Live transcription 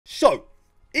So,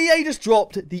 EA just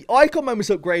dropped the Icon Moments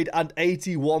upgrade and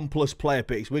 81 plus player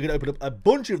picks. We're going to open up a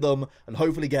bunch of them and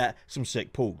hopefully get some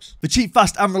sick pulls. For cheap,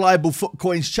 fast and reliable FUT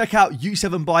coins, check out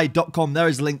u7buy.com. There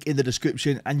is a link in the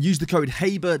description and use the code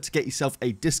HABER to get yourself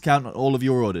a discount on all of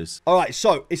your orders. Alright,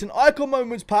 so it's an Icon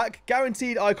Moments pack,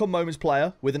 guaranteed Icon Moments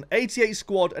player with an 88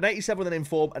 squad, an 87 with an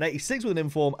inform, an 86 with an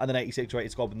inform, and an 86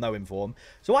 rated squad with no inform.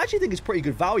 So I actually think it's pretty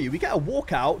good value. We get a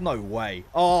walkout? No way.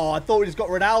 Oh, I thought we just got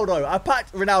Ronaldo. I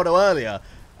packed Ronaldo earlier.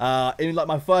 In like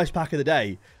my first pack of the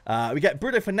day. We get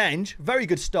Bruno Fernandes, very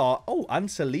good start. Oh, and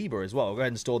Saliba as well. I'll go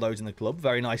ahead and store those in the club.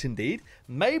 Very nice indeed.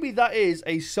 Maybe that is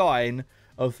a sign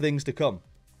of things to come.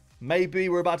 Maybe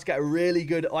we're about to get a really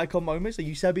good Icon Moments.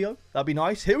 The Itshaber. That'd be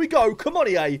nice. Here we go. Come on,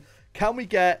 EA. Can we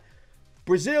get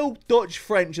Brazil, Dutch,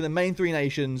 French, and the main three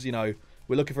nations? You know,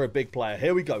 we're looking for a big player.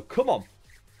 Here we go. Come on.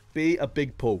 Be a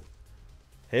big pull.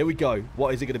 Here we go.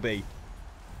 What is it going to be?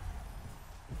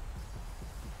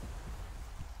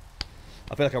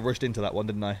 I feel like I rushed into that one,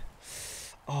 didn't I?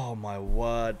 Oh, my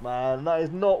word, man. That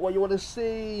is not what you want to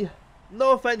see.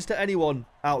 No offense to anyone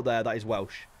out there that is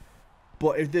Welsh.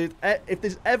 But if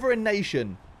there's ever a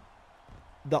nation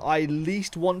that I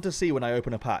least want to see when I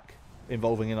open a pack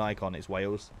involving an icon, it's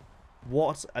Wales.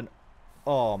 What an...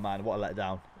 Oh, man, what a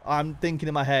letdown. I'm thinking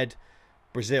in my head,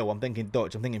 Brazil. I'm thinking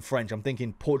Dutch. I'm thinking French. I'm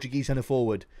thinking Portuguese centre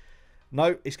forward.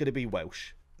 No, it's going to be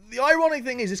Welsh. The ironic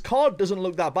thing is this card doesn't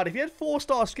look that bad. If you had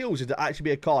 4-star skills, it'd actually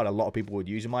be a card a lot of people would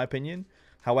use, in my opinion.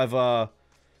 However,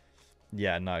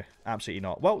 yeah, no, absolutely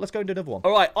not. Well, let's go and do another one.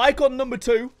 All right, icon number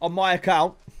 2 on my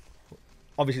account.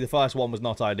 Obviously, the first one was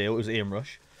not ideal. It was Ian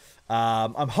Rush.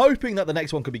 I'm hoping that the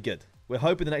next one could be good. We're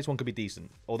hoping the next one could be decent.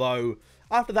 Although,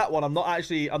 after that one, I'm not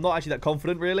actually that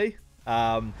confident, really.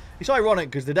 It's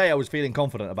ironic because today I was feeling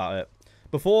confident about it.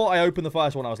 Before I opened the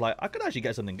first one, I was like, I could actually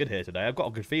get something good here today. I've got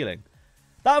a good feeling.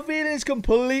 That feeling is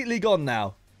completely gone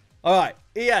now. Alright,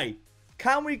 EA,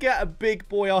 can we get a big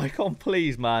boy icon,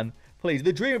 please, man? Please.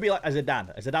 The dream would be like a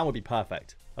Zidane. A Zidane would be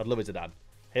perfect. I'd love a Zidane.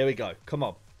 Here we go. Come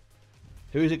on.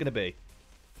 Who is it going to be?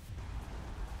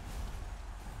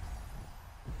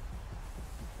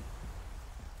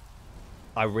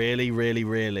 I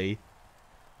really...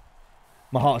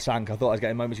 My heart sank. I thought I was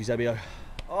getting moments Eusebio.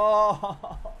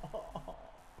 Oh!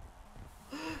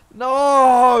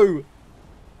 No!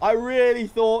 I really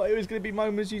thought it was going to be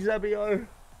Moments Eusebio.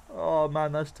 Oh,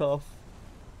 man, that's tough.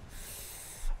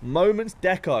 Moments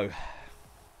Deco.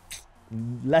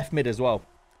 Left mid as well.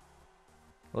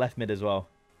 Left mid as well.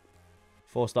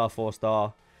 4-star,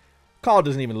 4-star. Card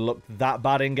doesn't even look that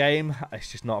bad in game.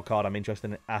 It's just not a card I'm interested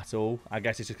in at all. I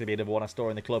guess it's just going to be another one I store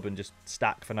in the club and just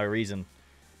stack for no reason.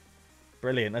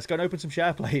 Brilliant. Let's go and open some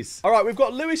share plays. All right, we've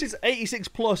got Lewis's 86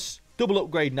 plus double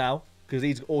upgrade now, because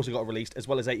he's also got released, as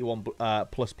well as 81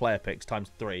 plus player picks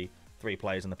times 3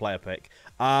 players in the player pick.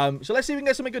 So let's see if we can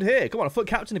get something good here. Come on, a FUT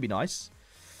captain would be nice.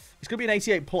 It's going to be an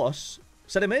 88 plus.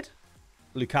 Centre mid?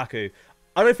 Lukaku.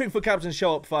 I don't think FUT captains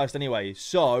show up first anyway,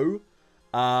 so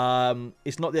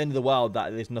it's not the end of the world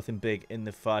that there's nothing big in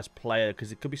the first player,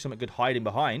 because it could be something good hiding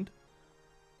behind.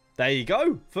 There you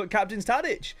go. FUT captain's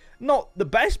Tadic. Not the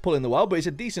best pull in the world, but it's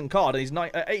a decent card, and he's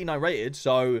 89 rated,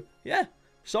 so yeah.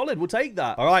 Solid, we'll take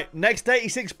that. All right, next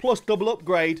 86 plus double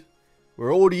upgrade.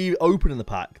 We're already opening the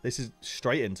pack. This is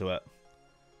straight into it.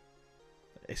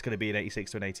 It's going to be an 86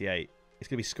 to an 88. It's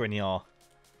going to be Skriniar.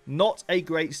 Not a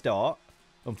great start,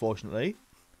 unfortunately.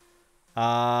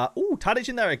 Ooh, Tadic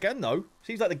in there again, though.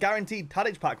 Seems like the guaranteed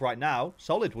Tadic pack right now.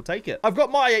 Solid, we'll take it. I've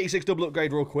got my 86 double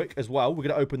upgrade real quick as well. We're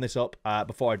going to open this up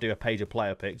before I do a page of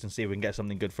player picks and see if we can get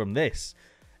something good from this.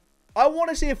 I want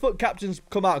to see if FUT captains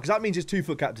come out, because that means there's 2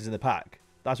 FUT captains in the pack.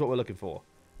 That's what we're looking for.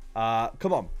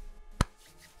 Come on.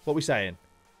 What are we saying?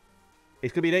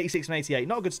 It's going to be an 86 and 88.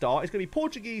 Not a good start. It's going to be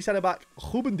Portuguese centre-back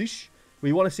Rubendish.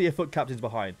 We want to see a FUT captains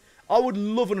behind. I would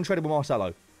love an untradeable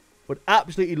Marcelo. Would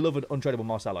absolutely love an untradeable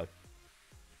Marcelo.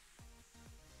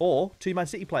 Or 2 Man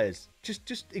City players.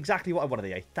 Just exactly what I wanted,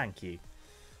 EA. Thank you.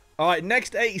 All right,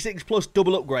 next 86 plus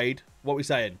double upgrade. What are we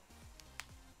saying?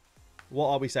 What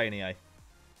are we saying, EA?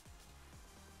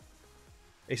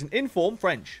 It's an inform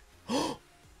French.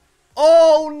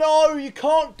 Oh, no, you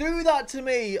can't do that to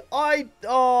me.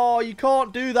 Oh, you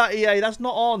can't do that, EA. That's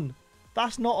not on.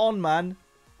 That's not on, man.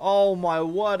 Oh, my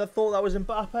word. I thought that was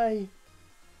Mbappe.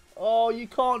 Oh, you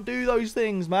can't do those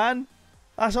things, man.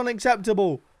 That's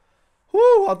unacceptable.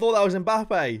 Whew, I thought that was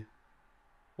Mbappe.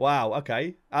 Wow,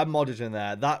 okay. And Modric in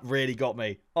there. That really got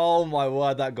me. Oh, my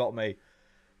word, that got me.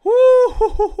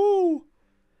 Woo!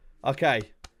 Okay.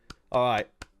 All right.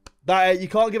 That you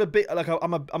can't give a bit like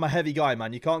I'm a heavy guy,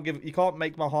 man. You can't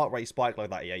make my heart rate spike like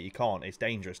that. Yeah, you can't. It's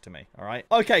dangerous to me. All right.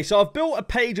 Okay, so I've built a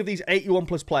page of these 81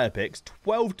 plus player picks,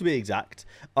 12 to be exact.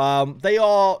 They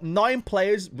are 9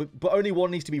 players, but only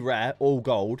one needs to be rare, all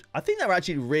gold. I think they're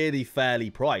actually really fairly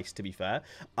priced, to be fair.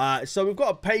 So we've got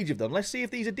a page of them. Let's see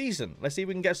if these are decent. Let's see if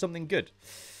we can get something good.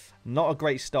 Not a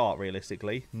great start,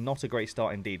 realistically. Not a great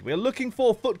start indeed. We're looking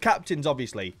for foot captains,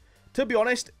 obviously. To be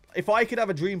honest, if I could have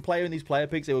a dream player in these player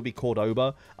picks, it would be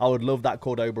Cordoba. I would love that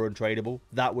Cordoba untradeable.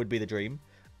 That would be the dream.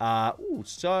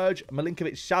 Serge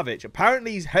Milinkovic-Savic.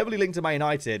 Apparently, he's heavily linked to Man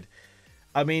United.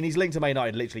 I mean, he's linked to Man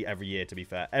United literally every year, to be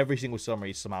fair. Every single summer,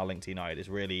 he's somehow linked to United. It's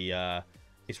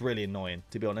really annoying,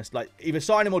 to be honest. Like, either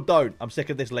sign him or don't. I'm sick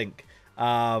of this link.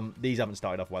 These haven't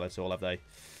started off well at all, have they?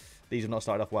 These have not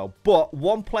started off well. But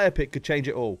one player pick could change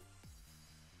it all.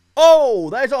 Oh,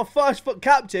 there's our first foot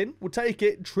captain. We'll take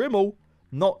it. Trimmel.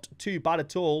 Not too bad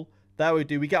at all. There we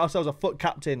do. We get ourselves a foot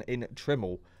captain in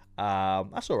Trimmel.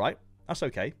 That's all right. That's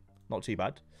okay. Not too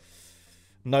bad.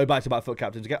 No back-to-back foot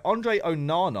captains. We get Andre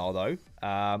Onana,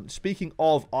 though. Speaking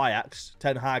of Ajax,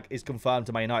 Ten Hag is confirmed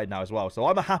to Man United now as well. So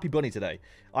I'm a happy bunny today.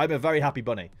 I'm a very happy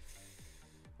bunny.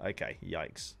 Okay,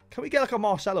 yikes. Can we get like a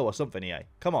Marcelo or something here?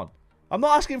 Come on. I'm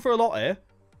not asking for a lot here.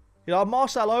 You know, a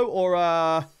Marcelo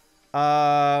or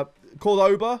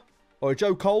Cordoba or a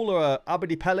Joe Cole or a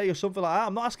Abedi Pele or something like that.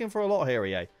 I'm not asking for a lot here,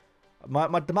 EA.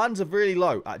 My demands are really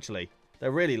low, actually.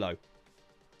 They're really low.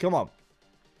 Come on.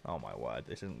 Oh, my word.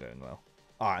 This isn't going well.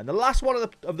 All right, and the last one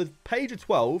of the page of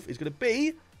 12 is going to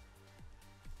be...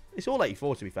 It's all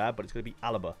 84, to be fair, but it's going to be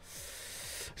Alaba.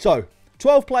 So,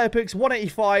 12 player picks,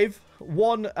 185,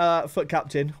 1 foot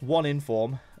captain, 1 in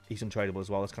form. He's untradeable as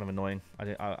well. That's kind of annoying.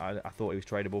 I thought he was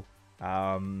tradable.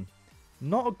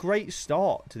 Not a great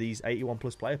start to these 81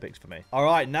 plus player picks for me. All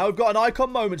right, now we've got an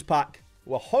Icon Moments pack.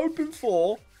 We're hoping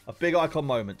for a big Icon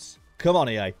Moments. Come on,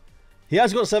 EA. He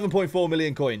has got 7.4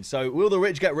 million coins, so will the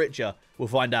rich get richer? We'll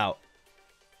find out.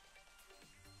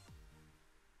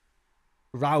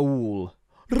 Raul.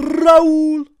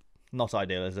 Not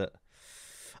ideal, is it?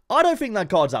 I don't think that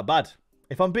card's that bad.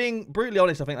 If I'm being brutally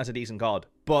honest, I think that's a decent card.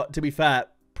 But to be fair,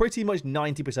 pretty much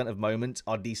 90% of moments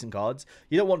are decent cards.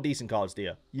 You don't want decent cards, do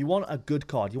you? You want a good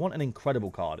card. You want an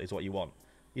incredible card is what you want.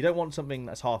 You don't want something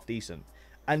that's half decent.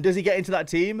 And does he get into that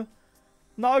team?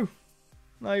 No.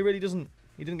 No, he really doesn't.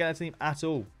 He didn't get into the team at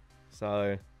all.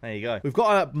 So, there you go. We've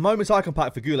got a Moments Icon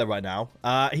pack for Gula right now.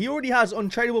 He already has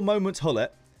Untradeable Moments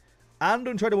Hullet and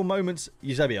Untradeable Moments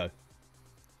Eusebio.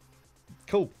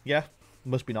 Cool. Yeah.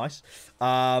 Must be nice.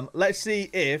 Let's see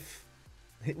if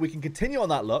we can continue on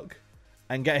that look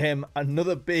and get him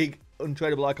another big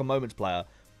untradeable Icon Moments player.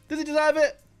 Does he deserve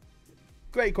it?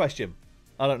 Great question.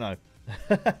 I don't know.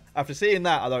 After seeing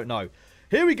that, I don't know.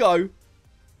 Here we go.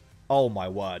 Oh, my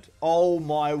word. Oh,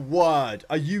 my word.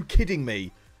 Are you kidding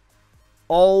me?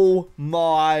 Oh,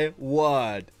 my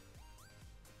word.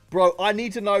 Bro, I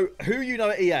need to know who you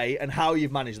know at EA and how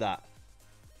you've managed that.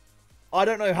 I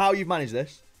don't know how you've managed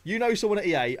this. You know someone at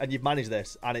EA and you've managed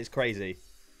this, and it's crazy.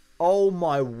 Oh,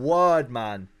 my word,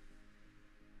 man.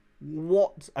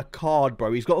 What a card,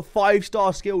 bro. He's got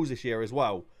 5-star skills this year as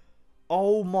well.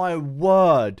 Oh, my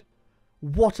word.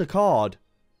 What a card.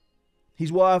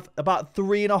 He's worth about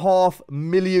 3.5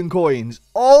 million coins.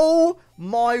 Oh,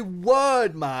 my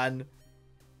word, man.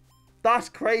 That's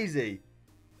crazy.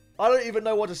 I don't even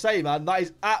know what to say, man. That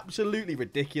is absolutely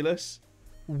ridiculous.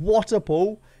 What a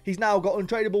pull. He's now got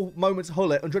Untradeable Moments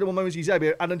Hullet, Untradeable Moments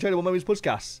Eusebio, and Untradeable Moments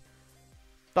Puskas.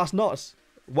 That's nuts.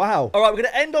 Wow. All right, we're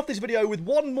going to end off this video with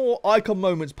one more Icon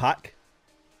Moments pack.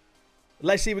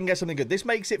 Let's see if we can get something good. This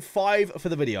makes it 5 for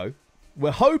the video.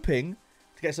 We're hoping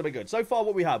to get something good. So far,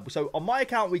 what we have. So, on my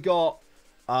account, we got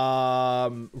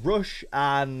Rush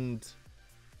and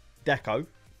Deco.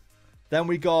 Then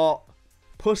we got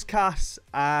Puskas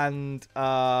and...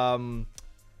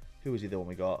 who was the other one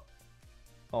we got?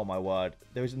 Oh, my word.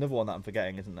 There is another one that I'm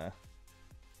forgetting, isn't there?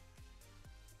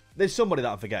 There's somebody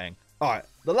that I'm forgetting. All right.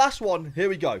 The last one. Here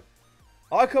we go.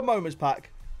 Icon Moments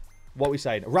pack. What are we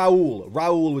saying? Raul.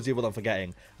 Raul was the other one I'm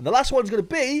forgetting. And the last one's going to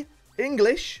be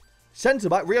English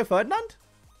centre-back Rio Ferdinand.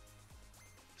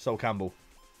 Sol Campbell.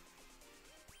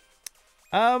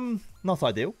 Not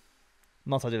ideal.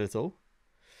 Not ideal at all.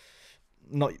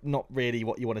 Not really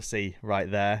what you want to see right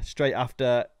there. Straight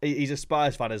after... He's a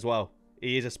Spurs fan as well.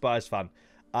 He is a Spurs fan.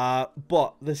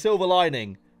 But the silver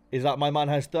lining is that my man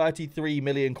has 33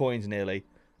 million coins nearly.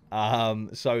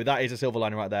 So that is a silver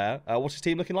lining right there. What's his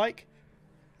team looking like?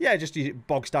 Yeah, just a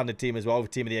bog standard team as well.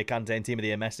 Team of the year Kante and team of the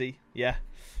year Messi. Yeah.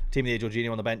 Team of the year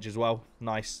Jorginho on the bench as well.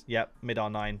 Nice. Yep. Mid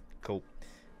R9. Cool.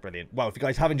 Brilliant. Well, if you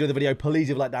guys have enjoyed the video, please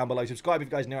leave a like down below. Subscribe if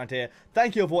you guys are new around here.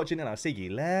 Thank you for watching, and I'll see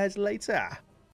you later.